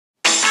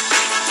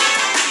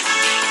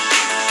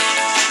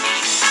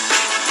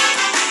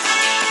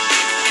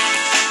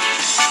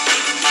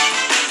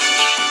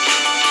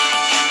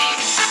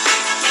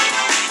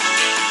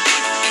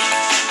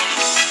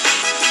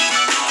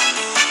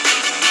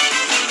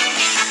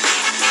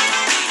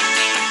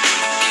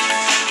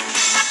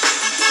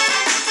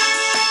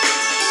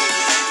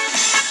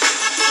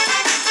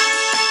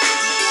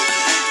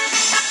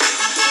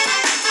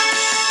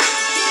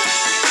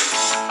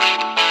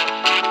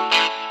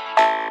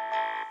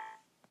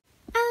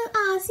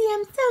Asya,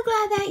 I'm so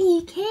glad that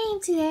you came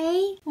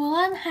today. Well,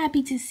 I'm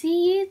happy to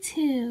see you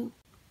too.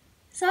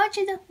 So what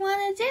you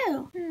want to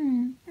do?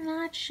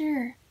 Not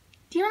sure.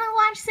 Do you want to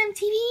watch some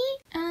TV?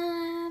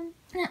 I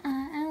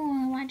don't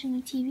want to watch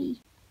any TV.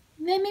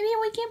 Then maybe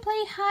we can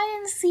play hide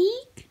and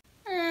seek?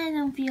 I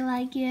don't feel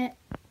like it.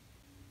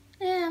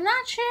 Yeah, I'm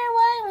not sure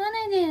what I want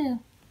to do.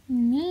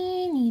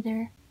 Me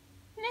neither.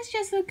 Let's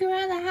just look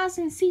around the house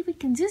and see if we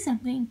can do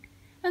something.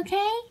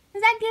 Okay?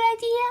 Is that a good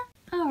idea?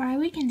 Alright,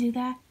 we can do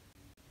that.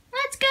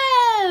 Let's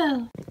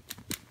go!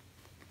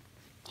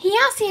 Hey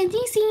Asya, do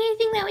you see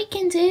anything that we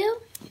can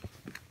do?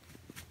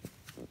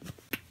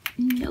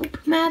 Nope.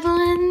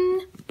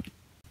 Madeline?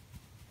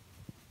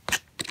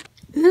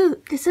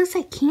 Ooh, this looks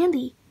like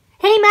candy.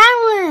 Hey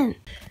Madeline!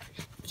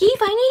 Did you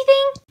find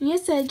anything?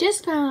 Yes, I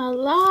just found a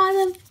lot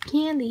of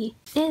candy.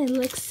 And it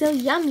looks so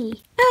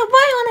yummy. Oh boy,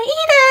 I want to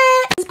eat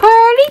it! It's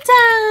party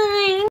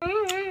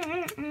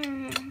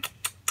time!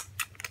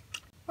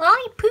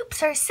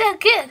 Lollipops are so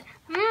good.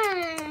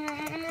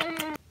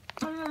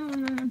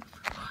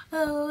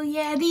 Oh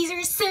yeah, these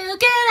are so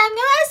good. I'm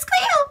gonna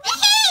squeal.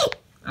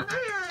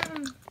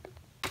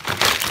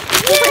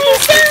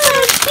 There's so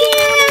much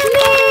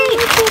candy!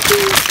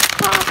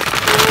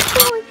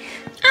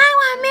 I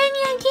want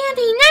Minion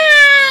candy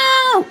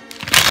now!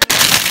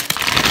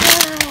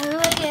 Oh,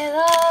 look at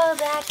all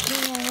that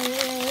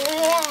candy.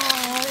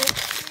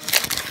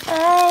 I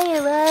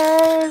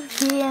love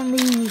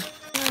candy.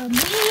 Oh,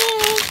 man.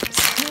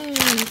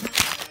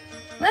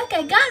 Look,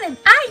 I got an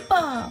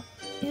eyeball.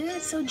 Ooh,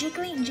 it's so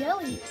jiggly and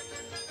jelly.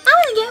 I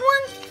want to get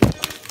one.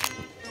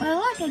 Well,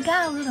 look, I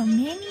got a little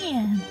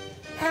minion.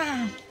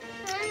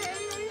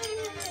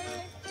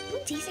 Ooh,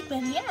 tastes like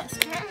bananas.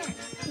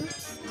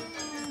 Oops.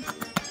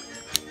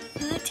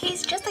 Ooh, it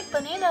tastes just like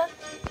banana.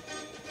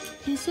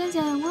 It says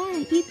I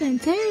want to eat the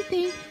entire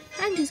thing.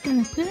 I'm just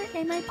going to put it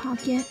in my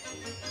pocket.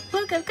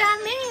 Look, I've got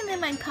a minion in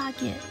my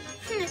pocket.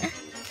 I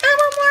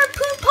want more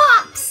Poo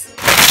Pops.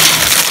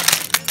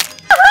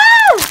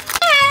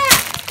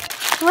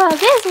 Well,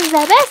 this is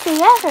the best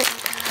thing ever.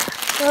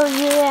 Oh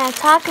yeah,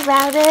 talk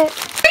about it.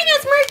 Bring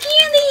us more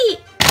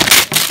candy!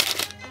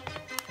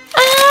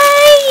 Oh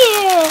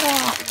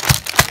yeah!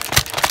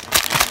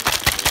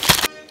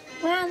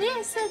 Wow,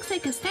 this looks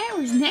like a Star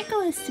Wars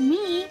necklace to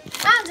me.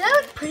 Wow, that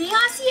looks pretty,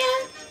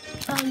 Asya.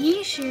 Oh,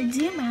 you sure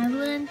do,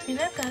 Madeline. And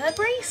I've got a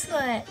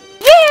bracelet.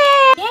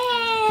 Yay!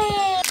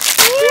 Yay!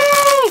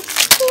 Yay!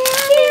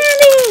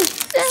 Candy!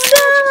 So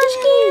much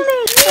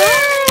candy! Yay!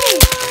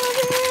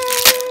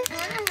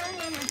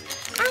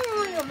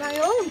 My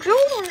old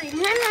jewelry.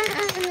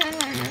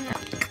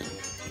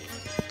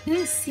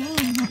 Who's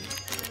saying